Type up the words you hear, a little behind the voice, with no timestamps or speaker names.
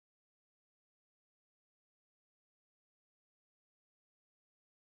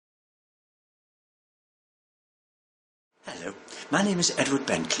Hello, my name is Edward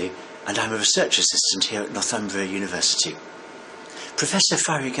Bentley and I'm a research assistant here at Northumbria University. Professor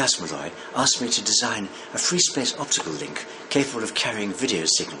Farid Gasmalloy asked me to design a free-space optical link capable of carrying video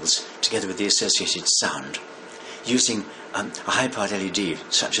signals together with the associated sound, using a high-powered LED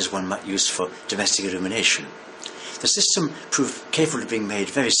such as one might use for domestic illumination. The system proved capable of being made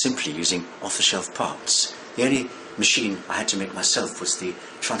very simply using off-the-shelf parts. The only machine I had to make myself was the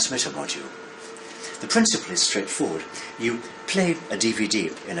transmitter module. The principle is straightforward. You play a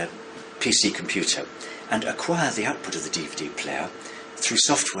DVD in a PC computer and acquire the output of the DVD player through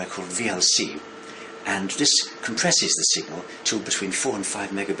software called VLC, and this compresses the signal to between 4 and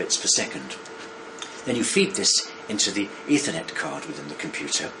 5 megabits per second. Then you feed this into the Ethernet card within the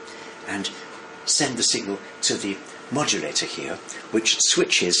computer and send the signal to the modulator here, which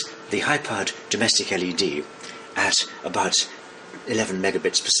switches the high-powered domestic LED at about 11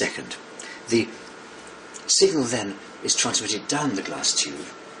 megabits per second. The signal then is transmitted down the glass tube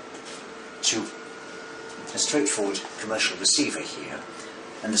to a straightforward commercial receiver here,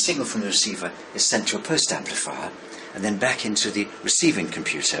 and the signal from the receiver is sent to a post amplifier and then back into the receiving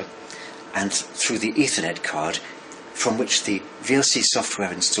computer and through the Ethernet card, from which the VLC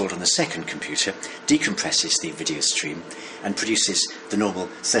software installed on the second computer decompresses the video stream and produces the normal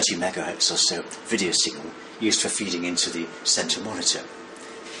 30 megahertz or so video signal used for feeding into the center monitor.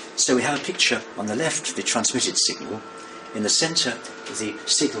 So we have a picture on the left, the transmitted signal, in the center the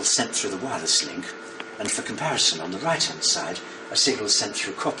signal sent through the wireless link, and for comparison on the right hand side a signal sent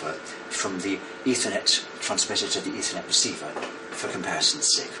through copper from the Ethernet transmitter to the Ethernet receiver for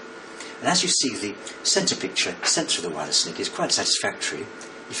comparison's sake. And as you see, the center picture sent through the wireless link is quite satisfactory.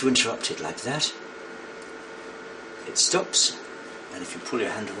 If you interrupt it like that, it stops, and if you pull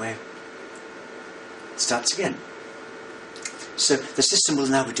your hand away, it starts again. So the system will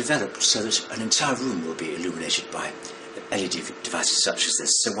now be developed so that an entire room will be illuminated by LED devices such as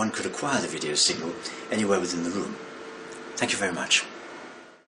this, so one could acquire the video signal anywhere within the room. Thank you very much.